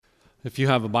If you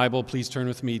have a Bible, please turn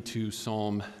with me to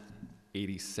Psalm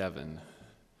 87.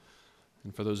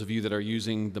 And for those of you that are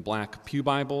using the black pew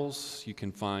Bibles, you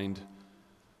can find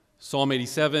Psalm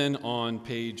 87 on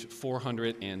page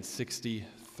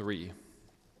 463.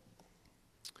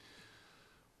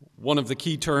 One of the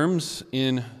key terms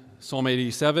in Psalm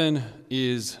 87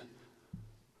 is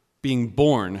being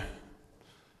born.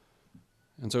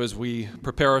 And so as we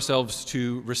prepare ourselves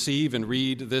to receive and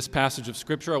read this passage of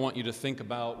Scripture, I want you to think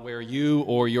about where you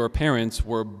or your parents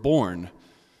were born.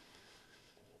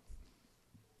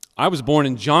 I was born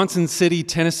in Johnson City,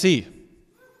 Tennessee.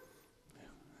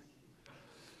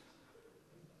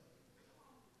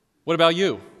 What about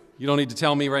you? You don't need to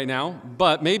tell me right now,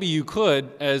 but maybe you could,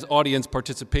 as audience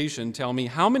participation, tell me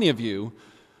how many of you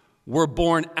were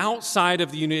born outside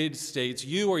of the United States,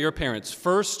 you or your parents,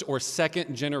 first or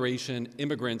second generation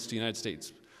immigrants to the United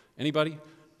States. Anybody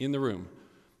in the room?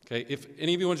 Okay, if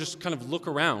any of you want to just kind of look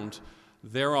around,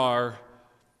 there are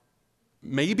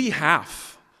maybe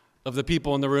half of the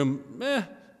people in the room,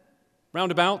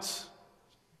 roundabouts.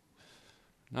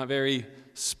 Not very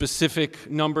specific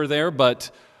number there, but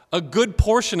a good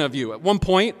portion of you. At one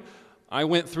point, I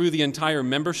went through the entire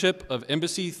membership of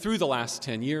Embassy through the last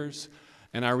 10 years.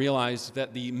 And I realized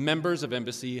that the members of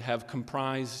Embassy have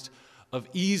comprised of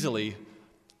easily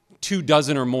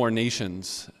 24 or more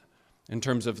nations in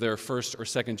terms of their first or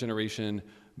second generation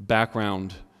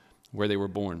background where they were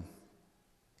born.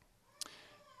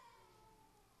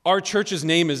 Our church's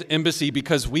name is Embassy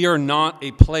because we are not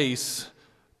a place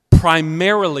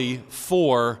primarily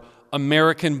for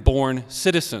American-born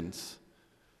citizens.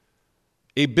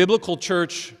 A biblical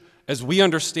church, as we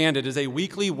understand it, is a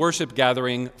weekly worship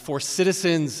gathering for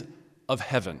citizens of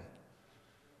heaven.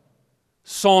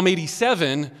 Psalm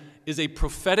 87 is a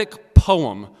prophetic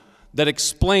poem that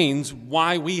explains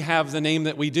why we have the name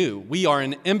that we do. We are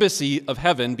an embassy of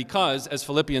heaven because, as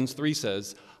Philippians 3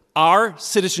 says, our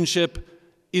citizenship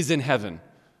is in heaven.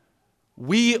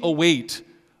 We await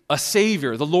a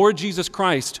Savior, the Lord Jesus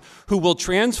Christ, who will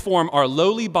transform our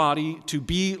lowly body to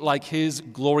be like His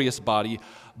glorious body,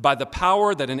 by the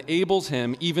power that enables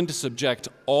Him even to subject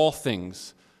all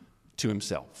things to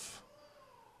Himself.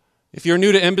 If you're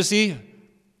new to Embassy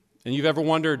and you've ever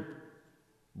wondered,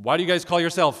 why do you guys call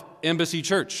yourself Embassy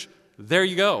Church? There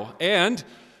you go. And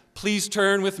please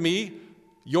turn with me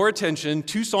your attention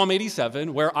to Psalm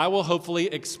 87, where I will hopefully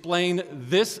explain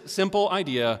this simple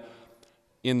idea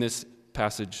in this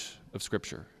passage of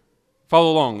Scripture.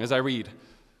 Follow along as I read.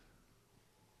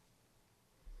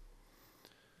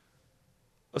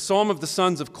 A psalm of the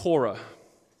sons of Korah,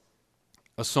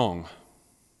 a song.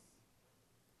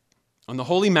 On the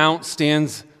holy mount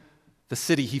stands the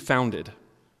city He founded.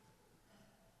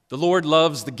 The Lord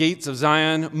loves the gates of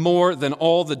Zion more than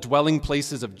all the dwelling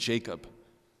places of Jacob.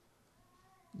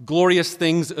 Glorious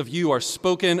things of you are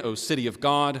spoken, O city of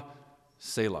God,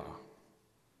 Selah.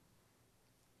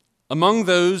 Among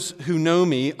those who know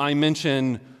me, I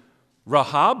mention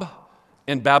Rahab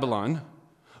and Babylon.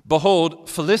 Behold,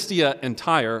 Philistia and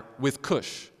Tyre with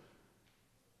Cush.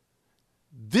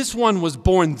 This one was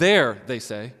born there, they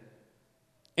say.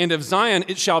 And of Zion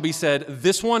it shall be said,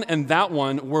 this one and that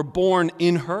one were born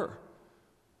in her.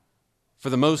 For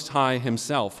the Most High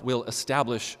Himself will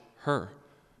establish her.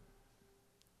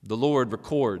 The Lord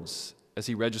records as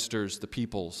He registers the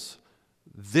peoples.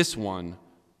 This one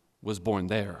was born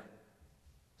there,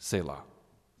 Selah.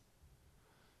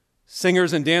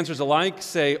 Singers and dancers alike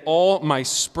say, all my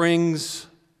springs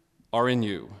are in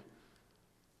you.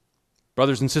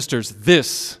 Brothers and sisters,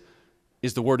 this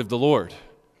is the word of the Lord.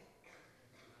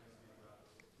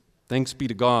 Thanks be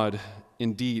to God,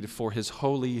 indeed, for His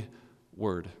holy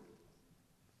word.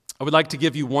 I would like to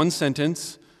give you one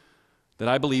sentence that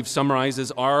I believe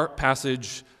summarizes our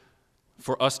passage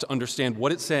for us to understand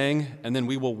what it's saying, and then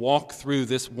we will walk through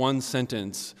this one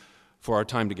sentence for our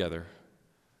time together.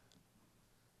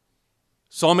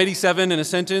 Psalm 87 in a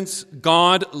sentence: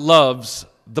 God loves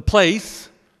the place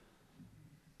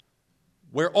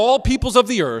where all peoples of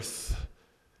the earth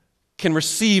can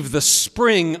receive the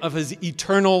spring of His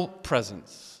eternal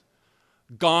presence.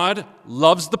 God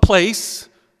loves the place,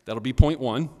 that'll be point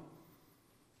one,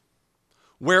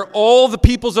 where all the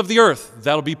peoples of the earth,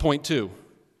 that'll be point two,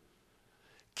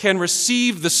 can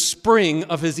receive the spring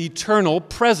of His eternal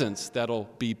presence, that'll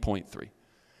be point three.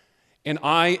 And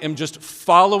I am just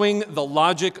following the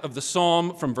logic of the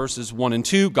psalm from verses 1 and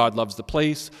 2, God loves the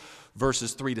place,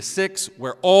 verses 3 to 6,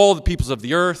 where all the peoples of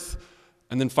the earth,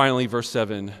 and then finally verse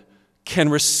 7, can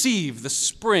receive the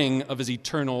spring of His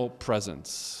eternal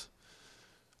presence.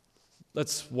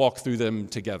 Let's walk through them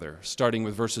together, starting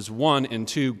with verses 1 and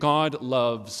 2. God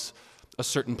loves a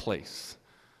certain place.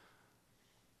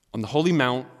 On the holy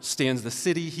mount stands the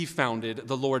city he founded.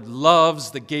 The Lord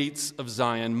loves the gates of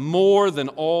Zion more than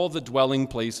all the dwelling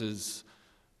places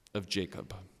of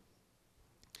Jacob.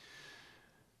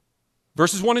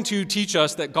 Verses 1 and 2 teach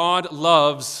us that God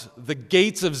loves the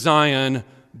gates of Zion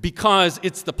because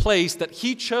it's the place that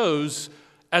he chose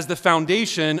as the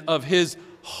foundation of his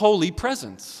holy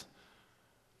presence.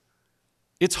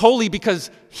 It's holy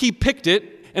because he picked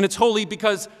it, and it's holy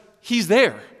because he's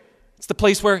there. It's the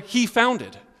place where he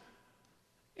founded.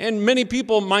 And many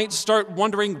people might start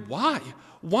wondering why.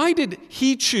 Why did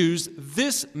he choose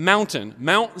this mountain,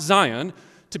 Mount Zion,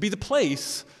 to be the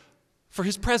place for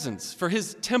his presence, for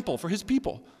his temple, for his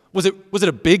people? Was it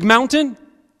a big mountain?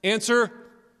 Answer,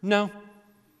 no.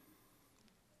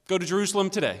 Go to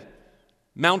Jerusalem today.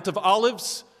 Mount of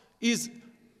Olives is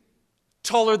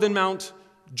taller than Mount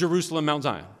Jerusalem, Mount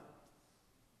Zion.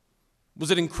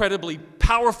 Was it incredibly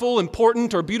powerful,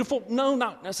 important, or beautiful? No,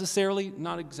 not necessarily,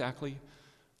 not exactly.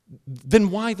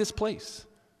 Then why this place?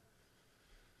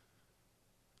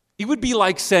 It would be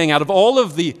like saying, out of all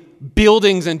of the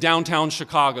buildings in downtown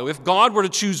Chicago, if God were to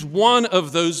choose one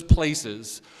of those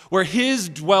places where his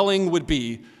dwelling would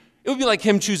be, it would be like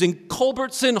him choosing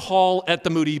Culbertson Hall at the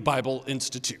Moody Bible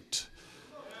Institute.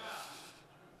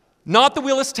 Not the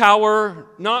Willis Tower,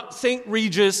 not St.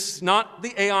 Regis, not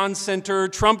the Aon Center,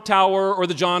 Trump Tower, or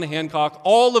the John Hancock,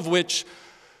 all of which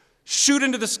shoot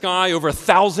into the sky over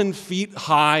 1,000 feet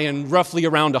high and roughly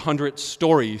around 100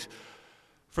 stories.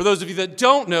 For those of you that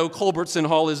don't know, Culbertson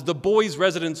Hall is the boys'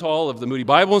 residence hall of the Moody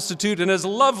Bible Institute, and as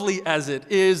lovely as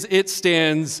it is, it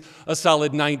stands a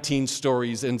solid 19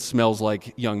 stories and smells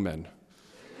like young men.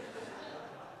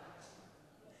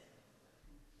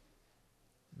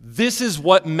 This is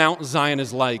what Mount Zion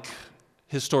is like,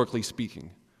 historically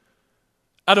speaking.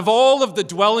 Out of all of the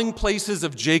dwelling places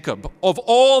of Jacob, of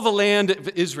all the land of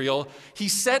Israel, he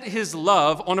set his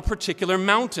love on a particular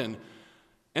mountain.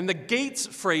 And the gates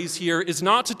phrase here is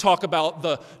not to talk about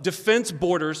the defense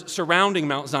borders surrounding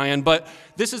Mount Zion, but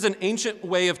this is an ancient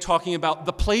way of talking about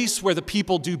the place where the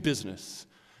people do business,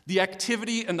 the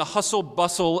activity and the hustle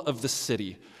bustle of the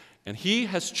city. And he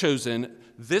has chosen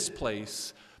this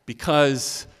place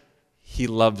because he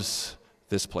loves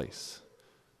this place.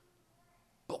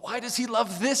 But why does he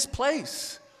love this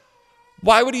place?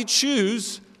 Why would he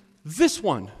choose this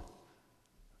one?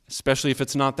 Especially if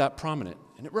it's not that prominent.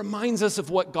 And it reminds us of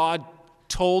what God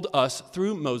told us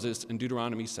through Moses in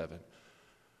Deuteronomy 7.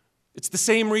 It's the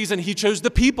same reason he chose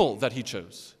the people that he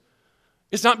chose.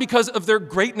 It's not because of their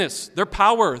greatness, their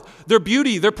power, their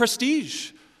beauty, their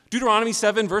prestige. Deuteronomy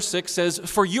 7 verse 6 says,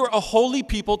 "For you are a holy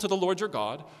people to the Lord your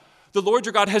God. The Lord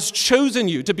your God has chosen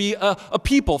you to be a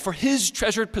people for his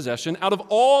treasured possession out of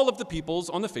all of the peoples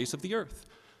on the face of the earth."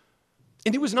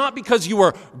 And it was not because you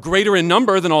were greater in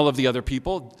number than all of the other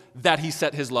people that he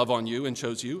set his love on you and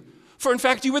chose you. For in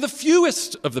fact, you were the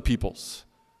fewest of the peoples.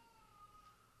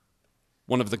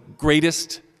 One of the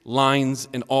greatest lines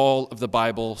in all of the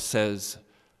Bible says,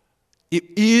 "It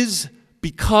is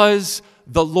because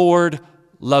the Lord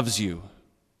loves you."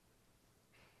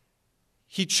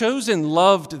 He chose and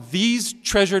loved these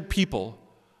treasured people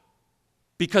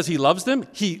because he loves them.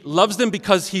 He loves them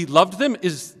because he loved them.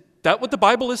 Is that what the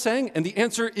Bible is saying? And the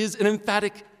answer is an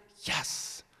emphatic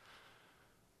yes.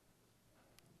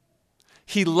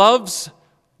 He loves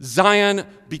Zion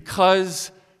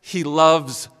because he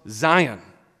loves Zion.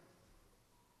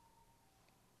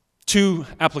 Two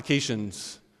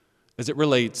applications as it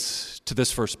relates to this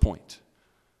first point.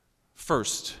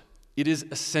 First, it is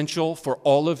essential for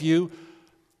all of you,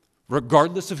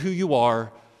 regardless of who you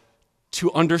are,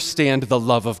 to understand the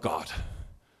love of God.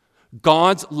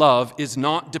 God's love is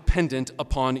not dependent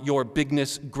upon your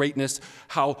bigness, greatness,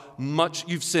 how much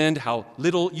you've sinned, how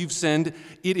little you've sinned.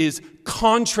 It is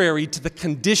contrary to the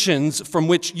conditions from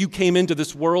which you came into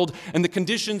this world and the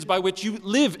conditions by which you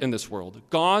live in this world.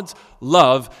 God's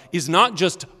love is not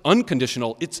just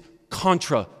unconditional, it's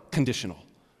contra-conditional.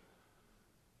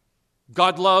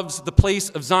 God loves the place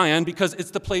of Zion because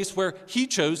it's the place where he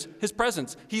chose his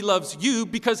presence. He loves you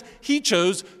because he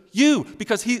chose you,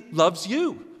 because he loves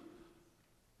you.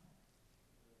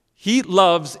 He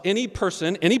loves any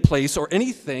person, any place, or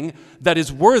anything that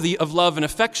is worthy of love and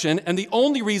affection, and the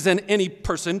only reason any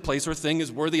person, place, or thing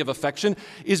is worthy of affection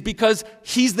is because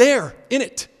he's there in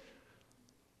it.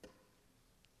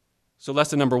 So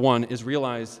lesson number one is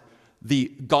realize the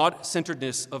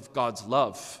God-centeredness of God's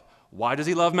love. Why does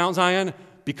he love Mount Zion?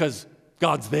 Because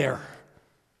God's there.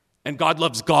 And God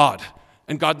loves God.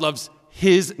 And God loves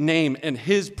his name and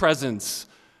his presence.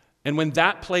 And when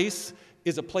that place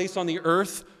is a place on the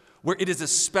earth where it is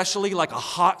especially like a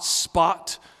hot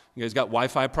spot, you guys got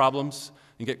Wi-Fi problems?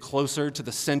 and get closer to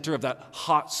the center of that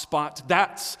hot spot,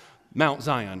 that's Mount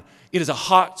Zion. It is a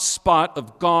hot spot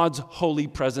of God's holy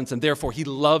presence, and therefore he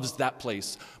loves that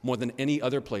place more than any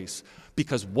other place,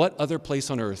 because what other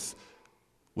place on earth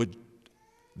would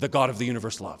the God of the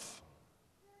universe love?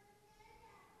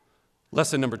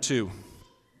 Lesson number 2.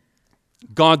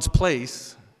 God's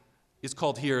place is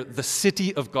called here the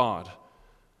city of God.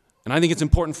 And I think it's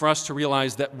important for us to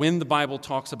realize that when the Bible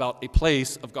talks about a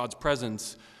place of God's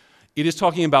presence, it is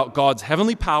talking about God's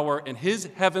heavenly power and his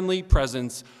heavenly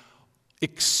presence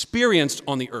experienced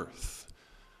on the earth.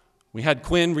 We had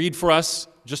Quinn read for us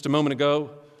just a moment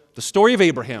ago the story of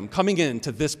Abraham coming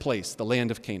into this place, the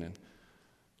land of Canaan.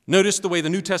 Notice the way the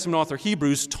New Testament author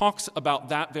Hebrews talks about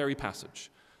that very passage.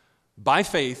 By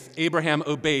faith, Abraham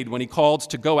obeyed when he called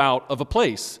to go out of a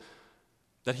place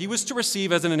that he was to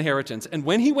receive as an inheritance. And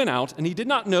when he went out, and he did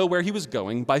not know where he was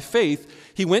going, by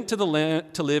faith he went to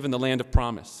live in the land of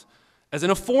promise, as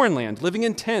in a foreign land, living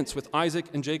in tents with Isaac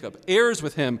and Jacob, heirs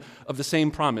with him of the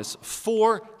same promise.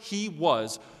 For he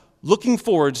was looking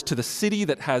forward to the city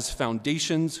that has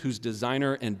foundations, whose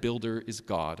designer and builder is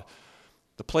God.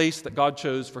 The place that God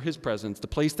chose for his presence, the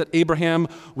place that Abraham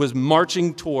was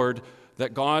marching toward,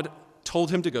 that God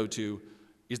told him to go to,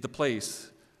 is the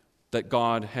place that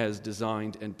God has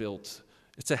designed and built.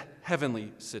 It's a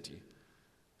heavenly city.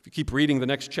 If you keep reading the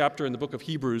next chapter in the book of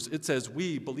Hebrews, it says,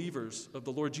 we, believers of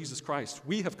the Lord Jesus Christ,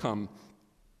 we have come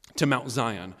to Mount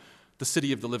Zion, the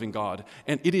city of the living God,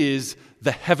 and it is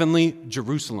the heavenly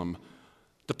Jerusalem,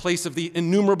 the place of the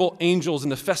innumerable angels in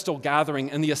the festal gathering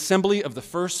and the assembly of the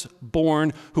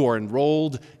firstborn who are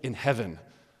enrolled in heaven.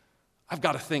 I've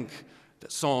got to think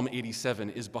that Psalm 87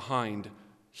 is behind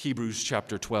Hebrews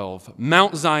chapter 12.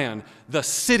 Mount Zion, the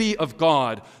city of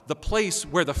God, the place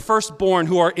where the firstborn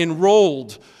who are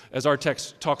enrolled, as our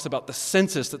text talks about the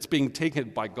census that's being taken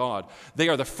by God, they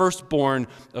are the firstborn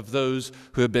of those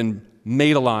who have been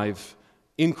made alive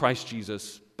in Christ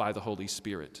Jesus by the Holy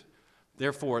Spirit.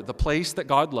 Therefore, the place that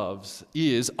God loves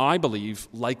is, I believe,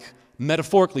 like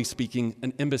metaphorically speaking,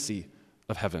 an embassy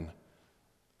of heaven,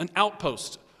 an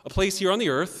outpost, a place here on the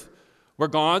earth where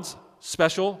God's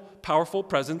special, powerful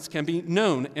presence can be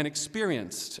known and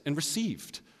experienced and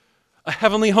received. A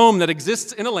heavenly home that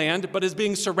exists in a land but is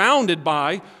being surrounded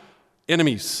by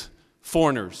enemies,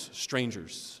 foreigners,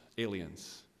 strangers,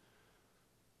 aliens.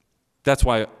 That's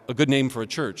why a good name for a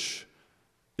church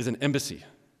is an embassy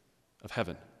of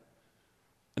heaven,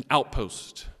 an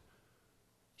outpost.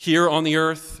 Here on the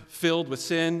earth, filled with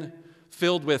sin,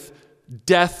 filled with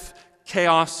death,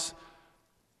 chaos,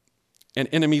 and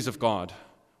enemies of God,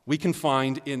 we can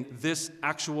find in this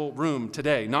actual room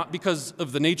today, not because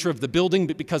of the nature of the building,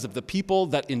 but because of the people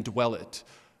that indwell it.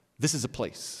 This is a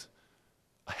place,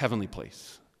 a heavenly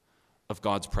place of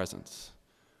God's presence.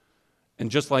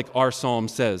 And just like our psalm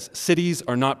says, cities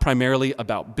are not primarily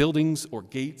about buildings or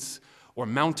gates or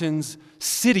mountains.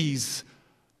 Cities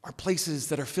are places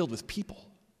that are filled with people.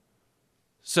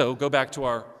 So go back to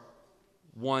our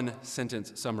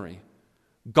one-sentence summary.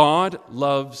 God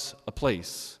loves a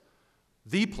place,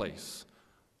 the place,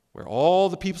 where all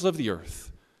the peoples of the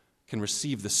earth can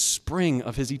receive the spring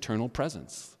of his eternal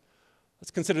presence.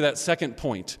 Let's consider that second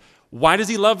point. Why does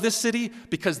he love this city?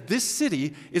 Because this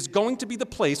city is going to be the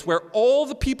place where all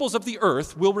the peoples of the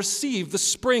earth will receive the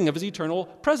spring of his eternal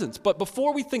presence. But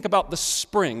before we think about the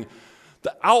spring,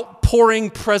 the outpouring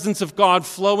presence of God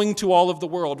flowing to all of the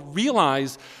world,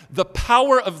 realize the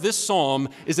power of this psalm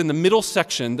is in the middle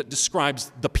section that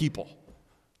describes the people,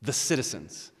 the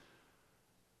citizens.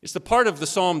 It's the part of the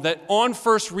psalm that on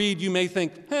first read you may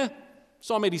think,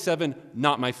 Psalm 87,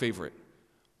 not my favorite.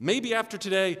 Maybe after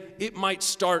today, it might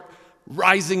start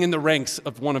rising in the ranks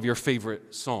of one of your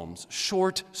favorite psalms.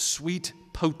 Short, sweet,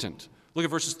 potent. Look at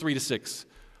verses 3-6.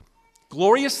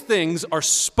 Glorious things are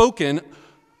spoken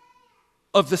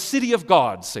of the city of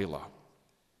God, Selah.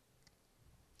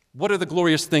 What are the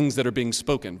glorious things that are being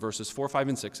spoken? Verses 4, 5,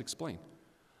 and 6 explain.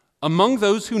 Among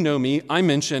those who know me, I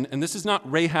mention, and this is not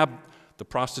Rahab, the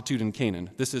prostitute in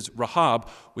Canaan. This is Rahab,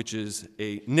 which is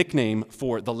a nickname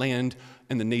for the land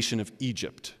and the nation of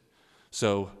Egypt.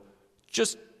 So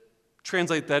just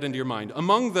translate that into your mind.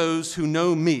 Among those who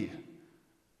know me,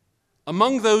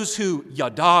 among those who,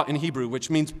 yada in Hebrew,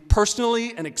 which means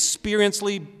personally and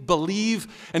experientially believe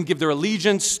and give their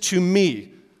allegiance to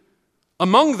me,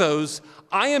 among those,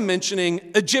 I am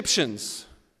mentioning Egyptians,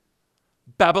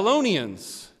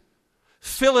 Babylonians,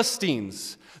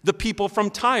 Philistines, the people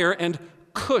from Tyre and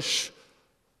Cush.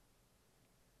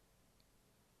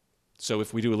 So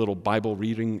if we do a little Bible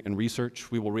reading and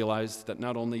research, we will realize that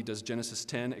not only does Genesis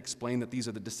 10 explain that these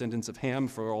are the descendants of Ham,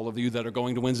 for all of you that are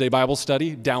going to Wednesday Bible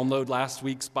study, download last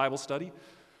week's Bible study,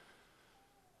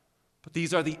 but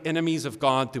these are the enemies of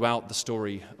God throughout the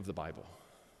story of the Bible.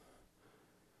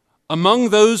 Among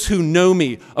those who know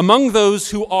me, among those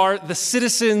who are the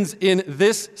citizens in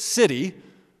this city,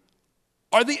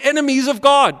 are the enemies of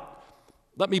God.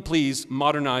 Let me please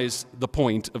modernize the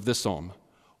point of this psalm.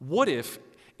 What if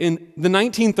in the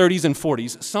 1930s and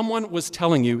 40s, someone was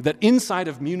telling you that inside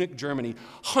of Munich, Germany,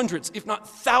 hundreds, if not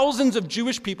thousands of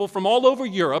Jewish people from all over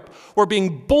Europe were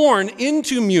being born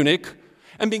into Munich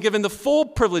and being given the full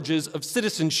privileges of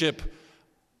citizenship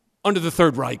under the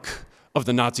Third Reich of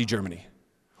the Nazi Germany?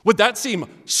 Would that seem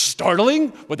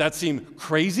startling? Would that seem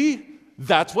crazy?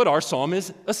 That's what our psalm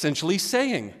is essentially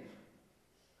saying.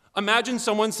 Imagine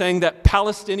someone saying that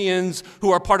Palestinians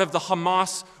who are part of the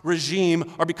Hamas regime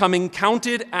are becoming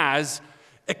counted as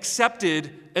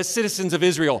accepted as citizens of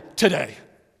Israel today.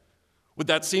 Would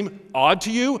that seem odd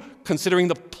to you, considering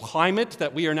the climate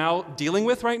that we are now dealing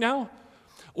with right now?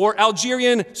 Or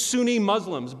Algerian Sunni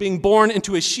Muslims being born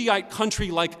into a Shiite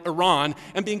country like Iran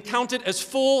and being counted as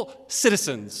full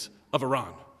citizens of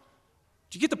Iran.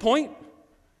 Do you get the point?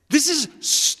 This is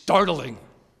startling.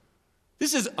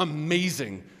 This is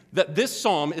amazing that this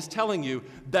psalm is telling you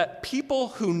that people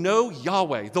who know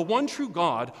Yahweh, the one true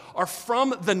God, are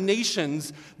from the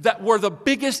nations that were the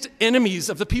biggest enemies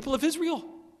of the people of Israel.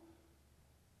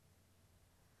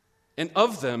 And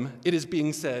of them, it is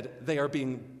being said, they are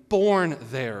being born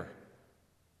there.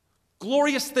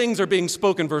 Glorious things are being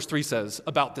spoken, verse 3 says,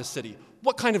 about this city.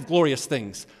 What kind of glorious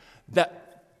things?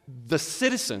 That the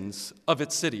citizens of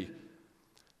its city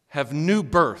have new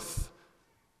birth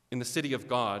in the city of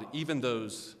God, even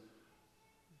those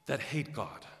that hate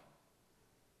God.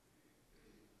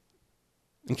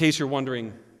 In case you're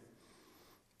wondering,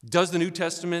 does the New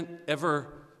Testament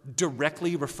ever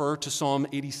directly refer to Psalm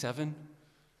 87?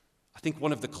 I think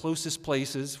one of the closest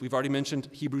places, we've already mentioned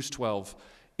Hebrews 12,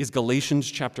 is Galatians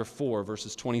chapter 4,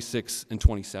 verses 26 and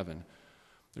 27.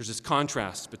 There's this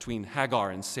contrast between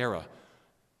Hagar and Sarah.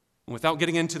 And without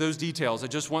getting into those details, I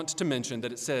just want to mention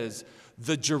that it says,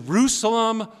 "The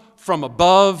Jerusalem from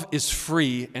above is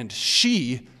free, and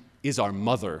she is our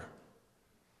mother.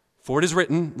 For it is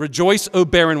written, 'Rejoice, O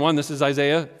barren one,'" this is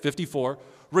Isaiah 54,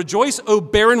 "Rejoice, O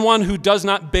barren one who does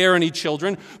not bear any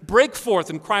children. Break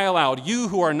forth and cry aloud, you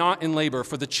who are not in labor,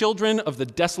 for the children of the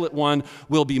desolate one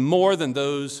will be more than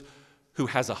those who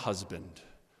has a husband."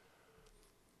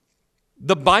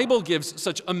 The Bible gives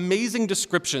such amazing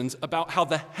descriptions about how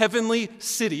the heavenly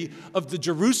city of the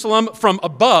Jerusalem from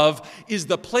above is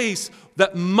the place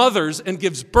that mothers and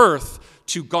gives birth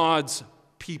to God's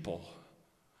people.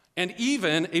 And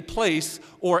even a place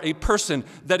or a person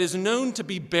that is known to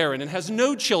be barren and has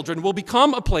no children will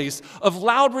become a place of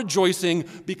loud rejoicing,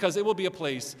 because it will be a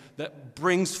place that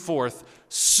brings forth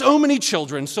so many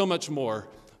children, so much more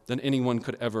than anyone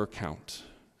could ever count.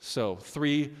 So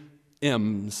 3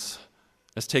 M's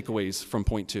as takeaways from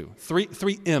point 2.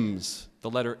 Three M's, the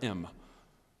letter M.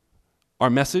 Our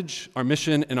message, our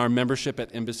mission, and our membership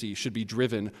at Embassy should be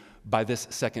driven by this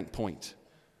second point.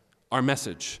 Our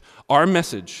message. Our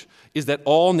message is that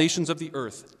all nations of the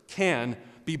earth can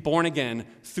be born again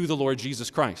through the Lord Jesus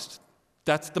Christ.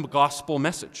 That's the gospel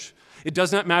message. It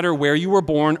does not matter where you were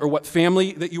born or what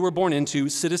family that you were born into.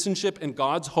 Citizenship in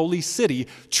God's holy city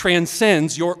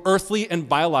transcends your earthly and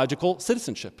biological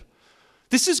citizenship.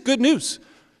 This is good news.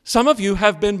 Some of you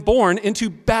have been born into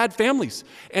bad families,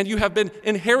 and you have been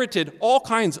inherited all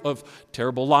kinds of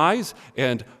terrible lies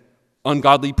and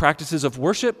ungodly practices of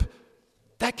worship.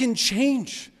 That can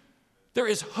change. There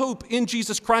is hope in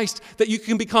Jesus Christ that you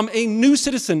can become a new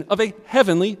citizen of a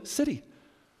heavenly city.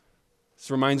 This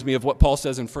reminds me of what Paul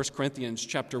says in 1 Corinthians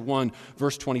chapter 1,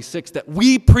 verse 26, that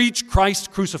we preach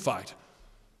Christ crucified.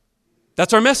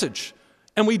 That's our message.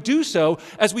 And we do so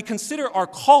as we consider our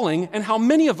calling and how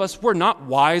many of us were not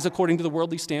wise according to the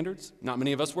worldly standards. Not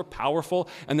many of us were powerful.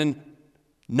 And then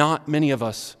not many of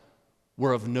us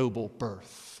were of noble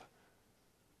birth.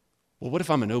 Well, what if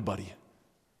I'm a nobody?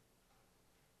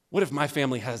 What if my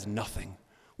family has nothing?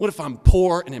 What if I'm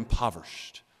poor and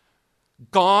impoverished?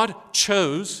 God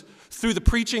chose, through the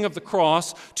preaching of the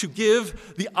cross, to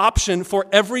give the option for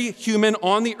every human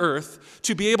on the earth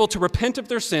to be able to repent of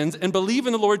their sins and believe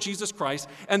in the Lord Jesus Christ.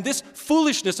 And this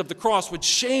foolishness of the cross would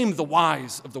shame the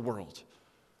wise of the world.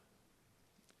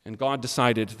 And God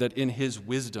decided that in his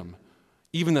wisdom,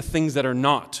 even the things that are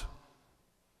not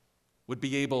would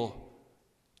be able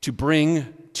to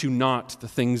bring to naught the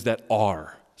things that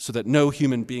are, so that no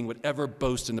human being would ever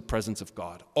boast in the presence of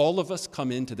God. All of us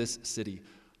come into this city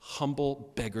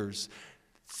humble beggars,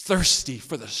 thirsty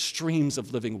for the streams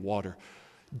of living water,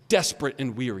 desperate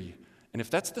and weary. And if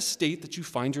that's the state that you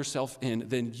find yourself in,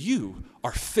 then you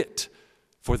are fit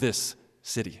for this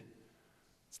city.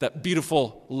 It's that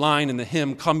beautiful line in the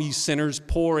hymn, "Come ye sinners,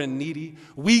 poor and needy,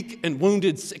 weak and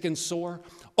wounded, sick and sore.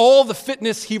 All the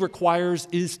fitness he requires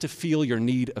is to feel your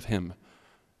need of him."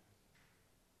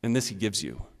 And this he gives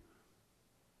you.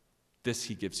 This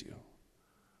he gives you.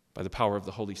 By the power of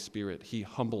the Holy Spirit, he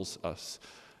humbles us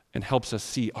and helps us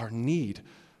see our need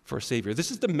for a Savior.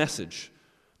 This is the message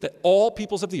that all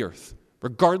peoples of the earth,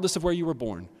 regardless of where you were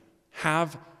born,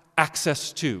 have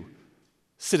access to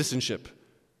citizenship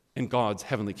in God's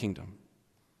heavenly kingdom.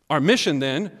 Our mission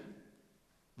then,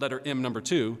 letter M number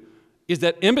 2, is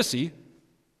that embassy,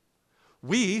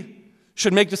 we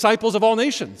should make disciples of all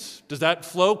nations. Does that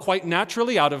flow quite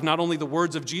naturally out of not only the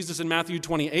words of Jesus in Matthew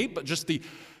 28, but just the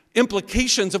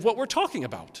implications of what we're talking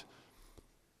about?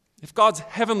 If God's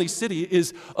heavenly city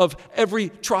is of every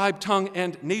tribe, tongue,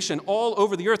 and nation all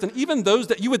over the earth, and even those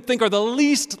that you would think are the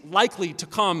least likely to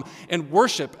come and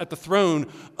worship at the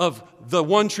throne of the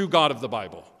one true God of the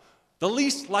Bible, the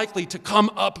least likely to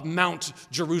come up Mount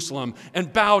Jerusalem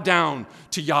and bow down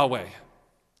to Yahweh,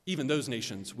 even those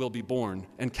nations will be born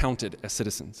and counted as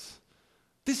citizens.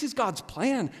 This is God's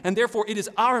plan, and therefore it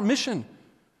is our mission.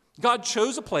 God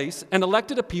chose a place and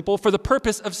elected a people for the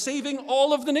purpose of saving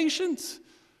all of the nations.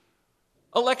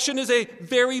 Election is a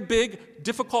very big,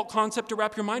 difficult concept to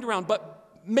wrap your mind around,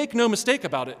 but make no mistake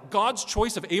about it. God's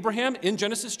choice of Abraham in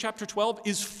Genesis chapter 12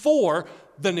 is for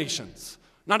the nations,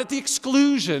 not at the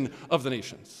exclusion of the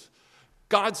nations.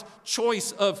 God's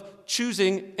choice of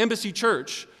choosing Embassy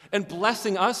Church and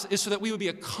blessing us is so that we would be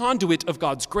a conduit of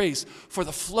God's grace for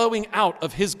the flowing out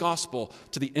of his gospel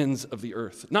to the ends of the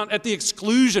earth. Not at the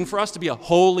exclusion for us to be a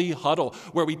holy huddle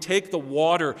where we take the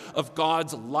water of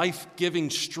God's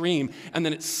life-giving stream and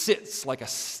then it sits like a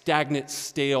stagnant,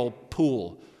 stale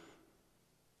pool.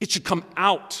 It should come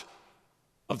out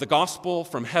of the gospel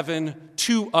from heaven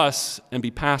to us and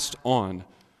be passed on.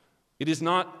 It is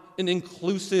not an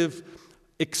inclusive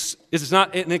it is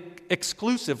not an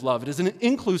exclusive love. It is an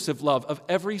inclusive love of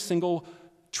every single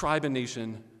tribe and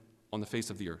nation on the face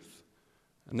of the earth.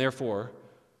 And therefore,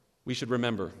 we should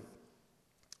remember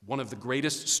one of the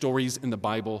greatest stories in the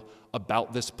Bible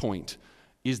about this point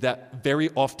is that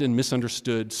very often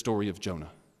misunderstood story of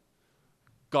Jonah.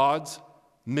 God's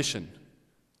mission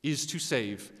is to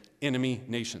save enemy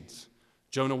nations.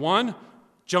 Jonah 1,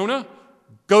 Jonah,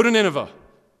 go to Nineveh.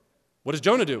 What does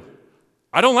Jonah do?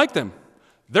 I don't like them.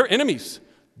 They're enemies.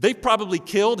 They've probably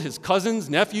killed his cousins,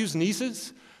 nephews,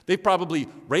 nieces. They've probably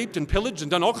raped and pillaged and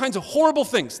done all kinds of horrible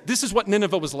things. This is what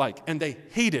Nineveh was like, and they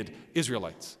hated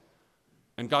Israelites.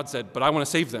 And God said, but I want to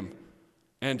save them.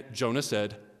 And Jonah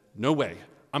said, no way.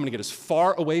 I'm going to get as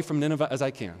far away from Nineveh as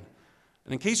I can.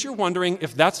 And in case you're wondering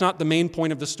if that's not the main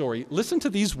point of the story, listen to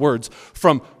these words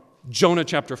from Jonah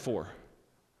chapter 4.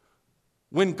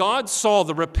 When God saw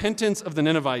the repentance of the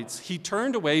Ninevites, they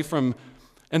turned away from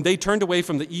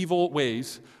the evil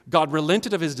ways. God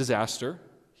relented of his disaster.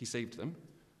 He saved them.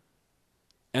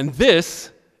 And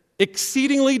this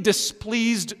exceedingly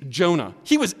displeased Jonah.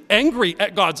 He was angry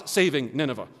at God's saving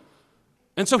Nineveh.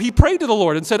 And so he prayed to the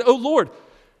Lord and said, "Oh Lord,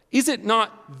 is it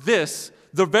not this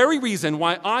the very reason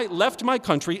why I left my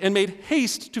country and made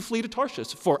haste to flee to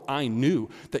Tarshish? For I knew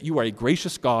that you are a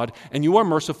gracious God, and you are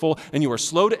merciful, and you are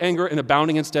slow to anger and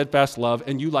abounding in steadfast love,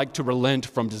 and you like to relent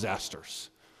from disasters.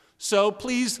 So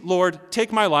please, Lord,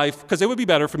 take my life, because it would be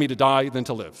better for me to die than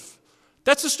to live."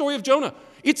 That's the story of Jonah.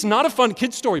 It's not a fun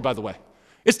kid's story, by the way.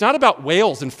 It's not about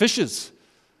whales and fishes.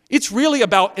 It's really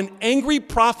about an angry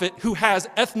prophet who has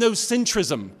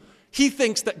ethnocentrism. He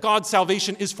thinks that God's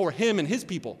salvation is for him and his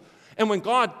people. And when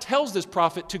God tells this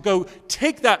prophet to go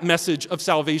take that message of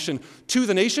salvation to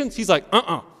the nations, he's like,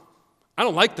 I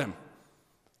don't like them.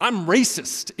 I'm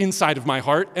racist inside of my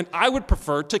heart, and I would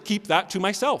prefer to keep that to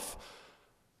myself.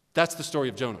 That's the story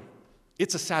of Jonah.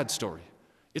 It's a sad story.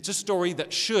 It's a story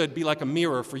that should be like a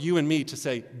mirror for you and me to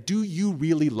say, do you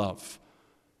really love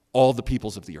all the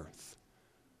peoples of the earth?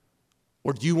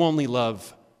 Or do you only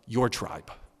love your tribe?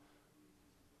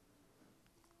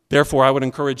 Therefore, I would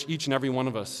encourage each and every one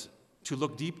of us to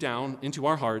look deep down into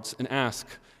our hearts and ask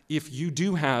if you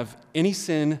do have any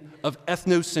sin of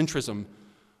ethnocentrism,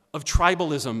 of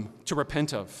tribalism to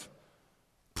repent of.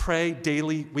 Pray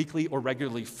daily, weekly, or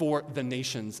regularly for the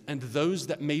nations and those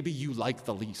that maybe you like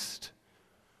the least.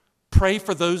 Pray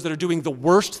for those that are doing the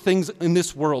worst things in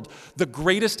this world, the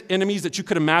greatest enemies that you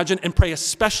could imagine, and pray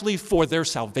especially for their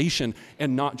salvation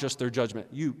and not just their judgment.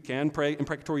 You can pray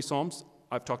imprecatory psalms.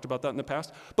 I've talked about that in the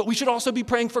past. But we should also be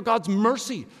praying for God's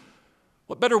mercy.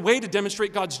 What better way to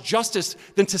demonstrate God's justice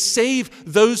than to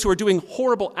save those who are doing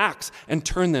horrible acts and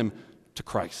turn them to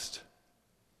Christ?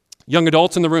 Young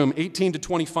adults in the room, 18 to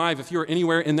 25, if you're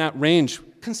anywhere in that range,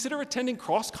 consider attending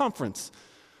Cross Conference.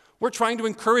 We're trying to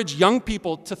encourage young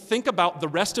people to think about the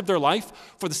rest of their life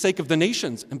for the sake of the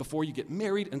nations. And before you get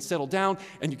married and settle down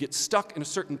and you get stuck in a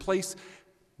certain place,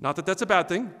 not that that's a bad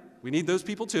thing. We need those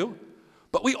people too.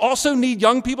 But we also need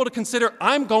young people to consider,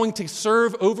 I'm going to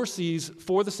serve overseas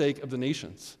for the sake of the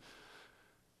nations.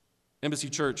 Embassy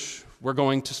Church, we're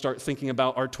going to start thinking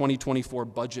about our 2024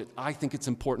 budget. I think it's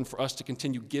important for us to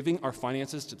continue giving our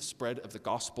finances to the spread of the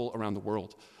gospel around the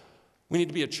world. We need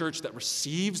to be a church that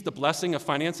receives the blessing of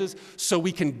finances so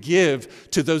we can give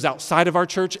to those outside of our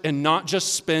church and not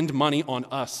just spend money on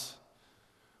us.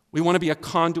 We want to be a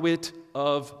conduit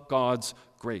of God's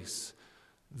grace.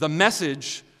 The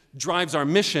message drives our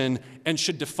mission and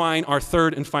should define our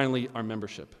third and finally our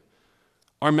membership.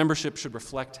 Our membership should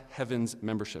reflect heaven's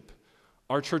membership.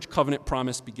 Our church covenant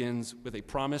promise begins with a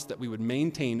promise that we would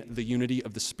maintain the unity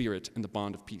of the Spirit and the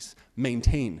bond of peace.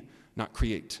 Maintain, not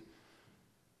create.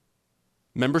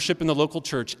 Membership in the local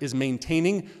church is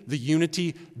maintaining the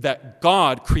unity that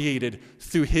God created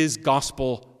through his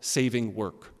gospel-saving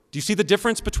work. Do you see the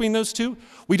difference between those two?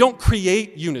 We don't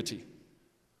create unity.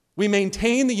 We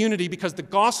maintain the unity because the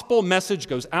gospel message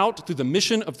goes out through the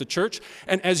mission of the church,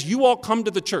 and as you all come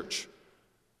to the church,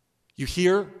 you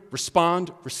hear,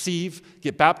 respond, receive,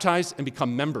 get baptized, and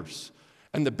become members.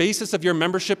 And the basis of your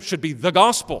membership should be the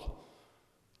gospel,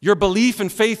 your belief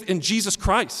and faith in Jesus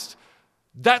Christ.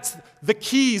 That's the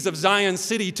keys of Zion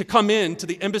City to come in to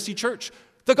the Embassy Church.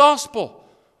 The gospel.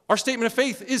 Our statement of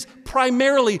faith is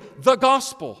primarily the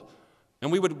gospel.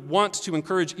 And we would want to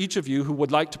encourage each of you who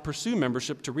would like to pursue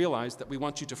membership to realize that we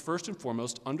want you to first and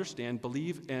foremost understand,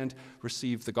 believe, and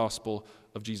receive the gospel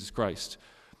of Jesus Christ.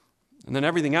 And then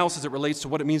everything else as it relates to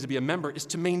what it means to be a member is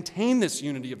to maintain this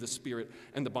unity of the Spirit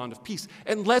and the bond of peace.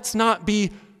 And let's not be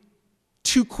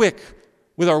too quick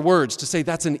with our words to say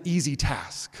that's an easy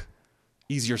task.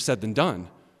 Easier said than done.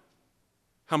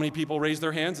 How many people raised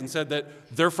their hands and said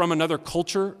that they're from another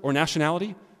culture or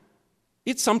nationality?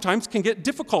 It sometimes can get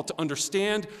difficult to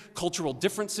understand cultural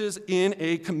differences in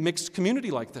a mixed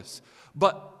community like this.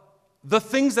 But the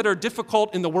things that are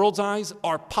difficult in the world's eyes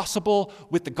are possible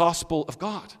with the gospel of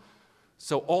God.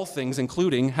 So all things,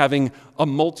 including having a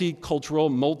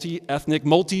multicultural, multi-ethnic,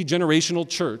 multi-generational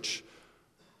church,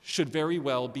 should very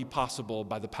well be possible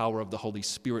by the power of the Holy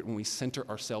Spirit when we center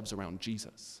ourselves around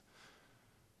Jesus.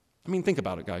 I mean, think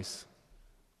about it, guys.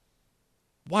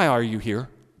 Why are you here?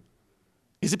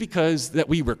 Is it because that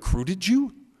we recruited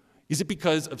you? Is it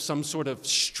because of some sort of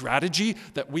strategy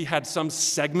that we had some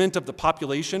segment of the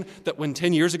population that when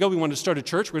 10 years ago we wanted to start a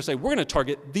church, we're going to say, we're going to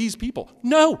target these people?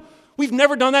 No, we've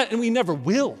never done that and we never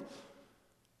will.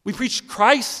 We preach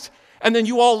Christ, and then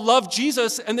you all love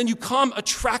Jesus, and then you come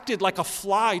attracted like a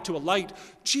fly to a light.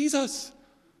 Jesus.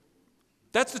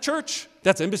 That's the church.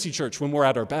 That's Embassy Church when we're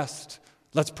at our best.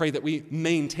 Let's pray that we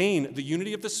maintain the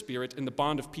unity of the Spirit and the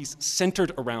bond of peace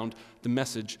centered around the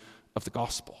message of the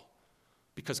gospel.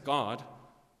 Because God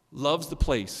loves the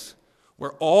place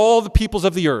where all the peoples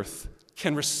of the earth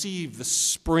can receive the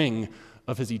spring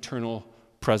of his eternal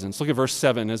presence. Look at verse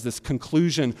 7 as this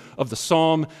conclusion of the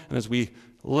psalm, and as we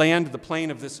land the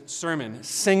plane of this sermon.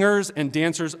 Singers and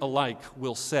dancers alike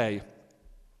will say,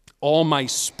 all my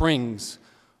springs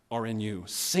are in you.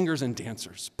 Singers and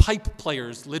dancers. Pipe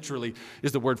players, literally,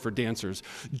 is the word for dancers.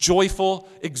 Joyful,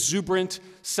 exuberant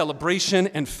celebration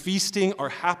and feasting are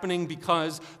happening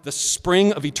because the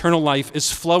spring of eternal life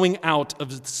is flowing out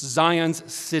of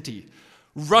Zion's city,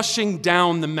 rushing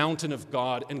down the mountain of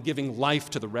God and giving life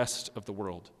to the rest of the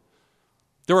world.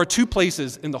 There are two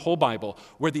places in the whole Bible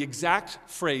where the exact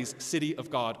phrase city of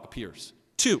God appears.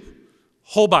 Two,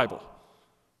 whole Bible.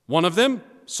 One of them,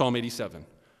 Psalm 87.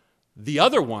 The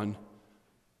other one,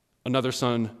 another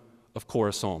son of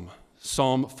Korah psalm,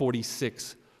 Psalm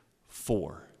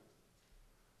 46:4.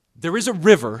 There is a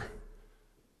river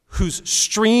whose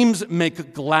streams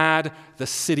make glad the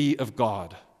city of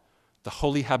God, the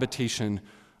holy habitation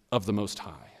of the Most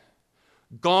High.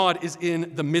 God is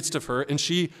in the midst of her, and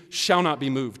she shall not be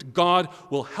moved. God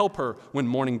will help her when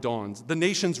morning dawns. The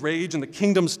nations rage and the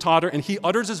kingdoms totter, and he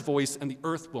utters his voice, and the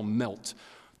earth will melt.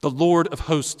 The Lord of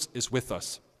hosts is with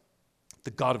us. The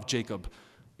God of Jacob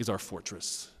is our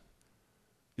fortress.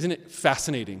 Isn't it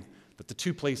fascinating that the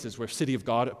two places where city of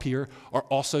God appear are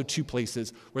also two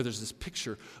places where there's this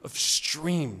picture of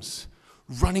streams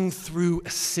running through a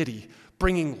city,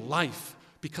 bringing life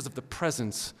because of the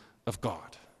presence of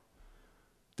God?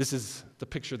 This is the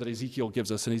picture that Ezekiel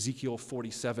gives us in Ezekiel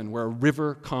 47, where a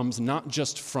river comes not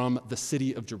just from the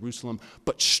city of Jerusalem,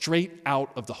 but straight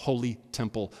out of the holy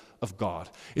temple of God.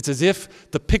 It's as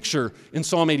if the picture in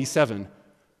Psalm 87,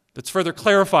 that's further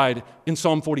clarified in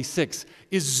Psalm 46,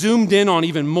 is zoomed in on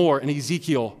even more in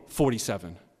Ezekiel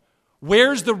 47.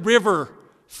 Where's the river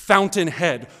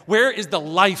fountainhead? Where is the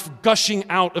life gushing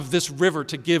out of this river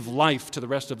to give life to the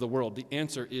rest of the world? The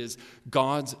answer is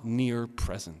God's near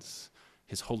presence,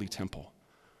 his holy temple.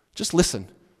 Just listen.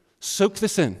 Soak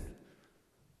this in.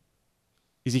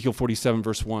 Ezekiel 47,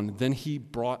 verse 1, "Then he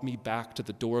brought me back to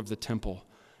the door of the temple,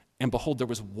 and behold, there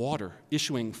was water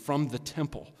issuing from the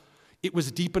temple. It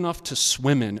was deep enough to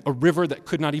swim in, a river that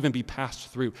could not even be passed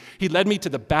through. He led me to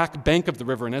the back bank of the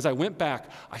river, and as I went back,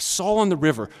 I saw on the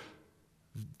river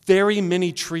very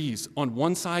many trees on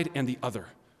one side and the other.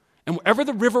 And wherever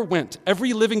the river went,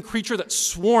 every living creature that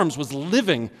swarms was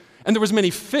living, and there was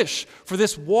many fish, for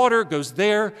this water goes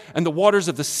there, and the waters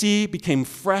of the sea became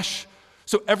fresh.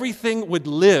 So everything would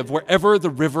live wherever the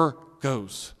river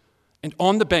goes. And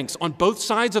on the banks, on both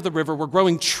sides of the river, were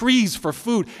growing trees for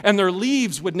food, and their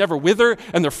leaves would never wither,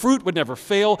 and their fruit would never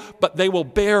fail, but they will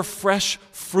bear fresh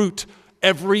fruit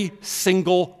every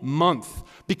single month,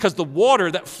 because the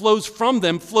water that flows from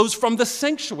them flows from the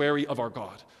sanctuary of our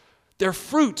God. Their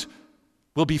fruit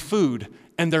will be food,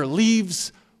 and their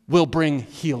leaves will bring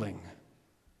healing."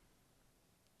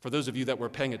 For those of you that were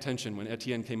paying attention when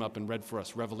Etienne came up and read for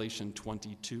us Revelation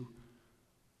 22,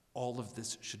 all of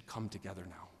this should come together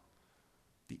now.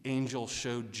 The angel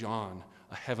showed John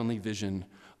a heavenly vision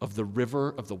of the river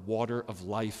of the water of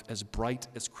life, as bright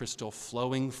as crystal,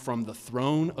 flowing from the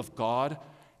throne of God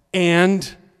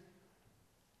and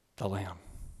the Lamb.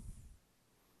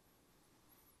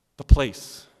 The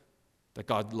place that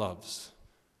God loves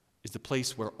is the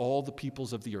place where all the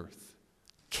peoples of the earth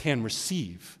can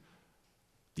receive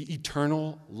the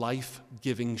eternal,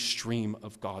 life-giving stream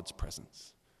of God's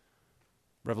presence.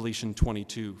 Revelation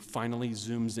 22 finally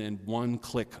zooms in one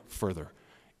click further.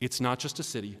 It's not just a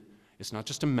city. It's not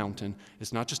just a mountain.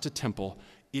 It's not just a temple.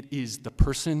 It is the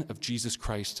person of Jesus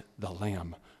Christ, the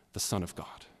Lamb, the Son of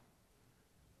God.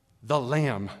 The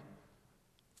Lamb.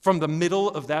 From the middle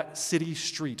of that city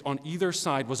street, on either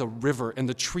side was a river and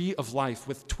the tree of life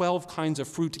with 12 kinds of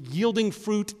fruit, yielding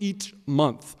fruit each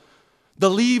month. The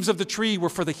leaves of the tree were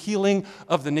for the healing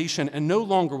of the nation, and no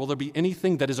longer will there be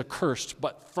anything that is accursed,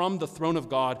 but from the throne of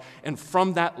God and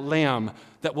from that Lamb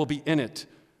that will be in it,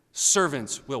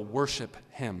 servants will worship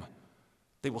him.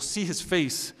 They will see his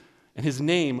face, and his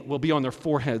name will be on their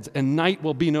foreheads, and night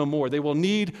will be no more. They will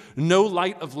need no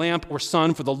light of lamp or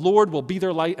sun, for the Lord will be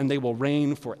their light, and they will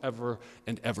reign forever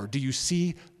and ever. Do you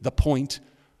see the point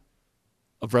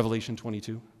of Revelation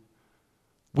 22?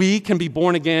 We can be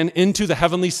born again into the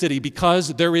heavenly city because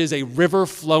there is a river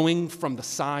flowing from the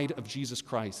side of Jesus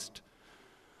Christ.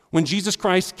 When Jesus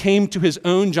Christ came to his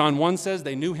own, John 1 says,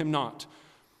 they knew him not.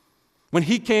 When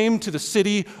he came to the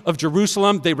city of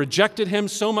Jerusalem, they rejected him,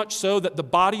 so much so that the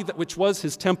body which was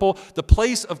his temple, the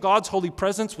place of God's holy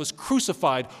presence, was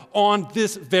crucified on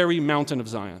this very mountain of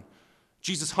Zion.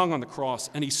 Jesus hung on the cross,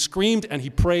 and he screamed and he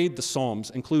prayed the Psalms,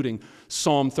 including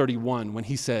Psalm 31, when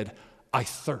he said, "I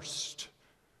thirst."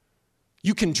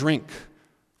 You can drink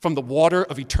from the water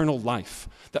of eternal life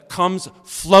that comes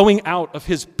flowing out of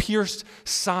his pierced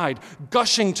side,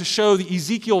 gushing to show the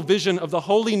Ezekiel vision of the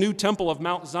holy new temple of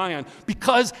Mount Zion,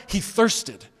 because he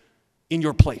thirsted in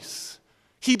your place.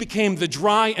 He became the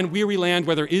dry and weary land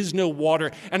where there is no water,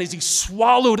 and as he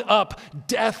swallowed up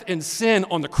death and sin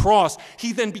on the cross,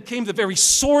 he then became the very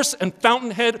source and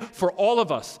fountainhead for all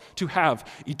of us to have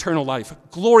eternal life.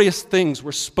 Glorious things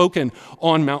were spoken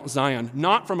on Mount Zion,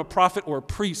 not from a prophet or a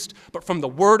priest, but from the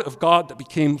word of God that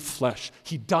became flesh.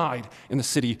 He died in the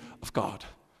city of God.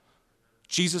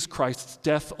 Jesus Christ's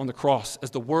death on the cross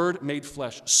as the word made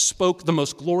flesh spoke the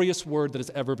most glorious word that has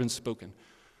ever been spoken.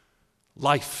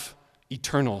 Life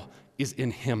eternal is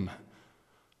in him.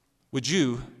 Would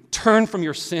you turn from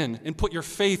your sin and put your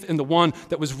faith in the one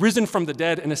that was risen from the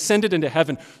dead and ascended into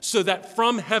heaven, so that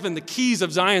from heaven the keys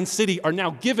of Zion City are now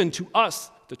given to us,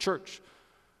 the church,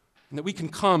 and that we can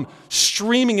come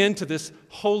streaming into this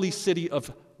holy city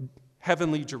of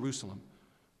heavenly Jerusalem,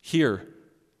 here,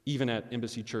 even at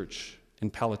Embassy Church in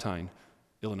Palatine,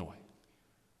 Illinois.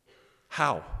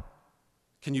 How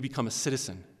can you become a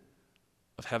citizen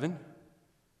of heaven?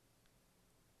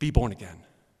 Be born again.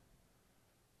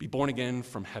 Be born again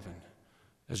from heaven,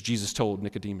 as Jesus told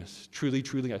Nicodemus. Truly,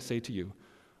 truly, I say to you,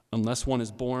 unless one is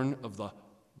born of the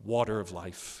water of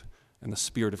life and the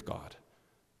Spirit of God,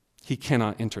 he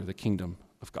cannot enter the kingdom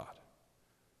of God.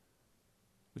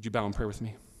 Would you bow in prayer with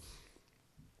me?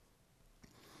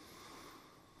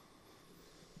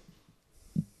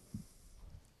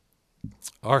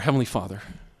 Our Heavenly Father,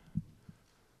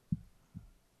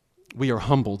 we are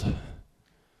humbled.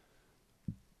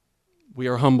 We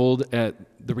are humbled at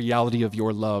the reality of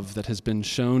your love that has been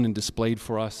shown and displayed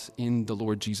for us in the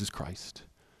Lord Jesus Christ.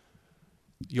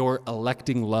 Your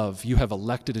electing love, you have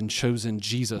elected and chosen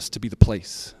Jesus to be the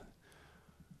place,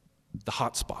 the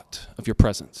hotspot of your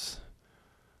presence,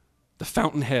 the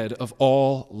fountainhead of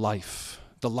all life,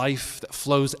 the life that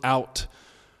flows out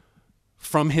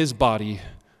from his body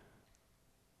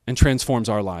and transforms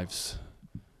our lives.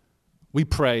 We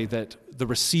pray that the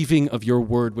receiving of your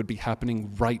word would be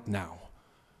happening right now.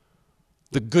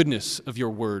 The goodness of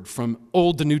your word from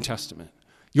Old to New Testament,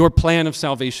 your plan of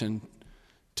salvation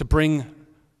to bring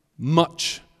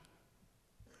much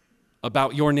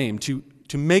about your name, to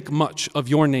make much of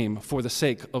your name for the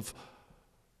sake of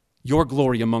your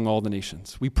glory among all the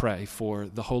nations. We pray for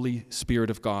the Holy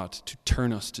Spirit of God to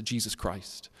turn us to Jesus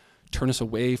Christ, turn us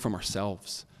away from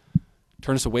ourselves,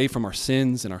 turn us away from our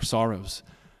sins and our sorrows,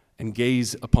 and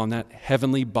gaze upon that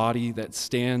heavenly body that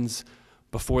stands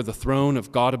before the throne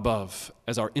of God above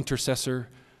as our intercessor,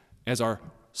 as our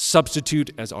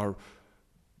substitute, as our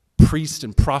priest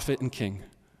and prophet and king,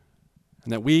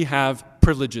 and that we have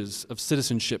privileges of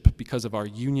citizenship because of our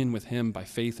union with him by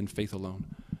faith and faith alone.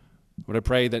 Lord, I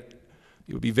pray that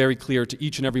it would be very clear to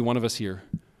each and every one of us here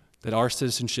that our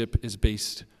citizenship is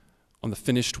based on the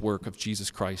finished work of Jesus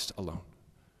Christ alone.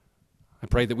 I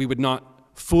pray that we would not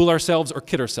fool ourselves or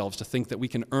kid ourselves to think that we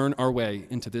can earn our way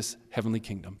into this heavenly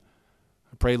kingdom.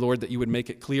 I pray, Lord, that you would make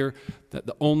it clear that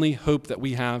the only hope that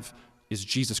we have is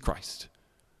Jesus Christ.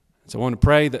 So I want to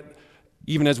pray that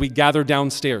even as we gather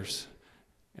downstairs,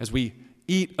 as we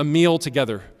eat a meal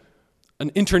together,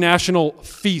 an international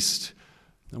feast,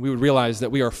 and we would realize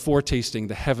that we are foretasting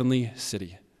the heavenly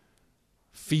city,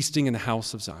 feasting in the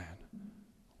house of Zion.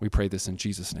 We pray this in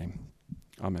Jesus' name.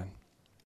 Amen.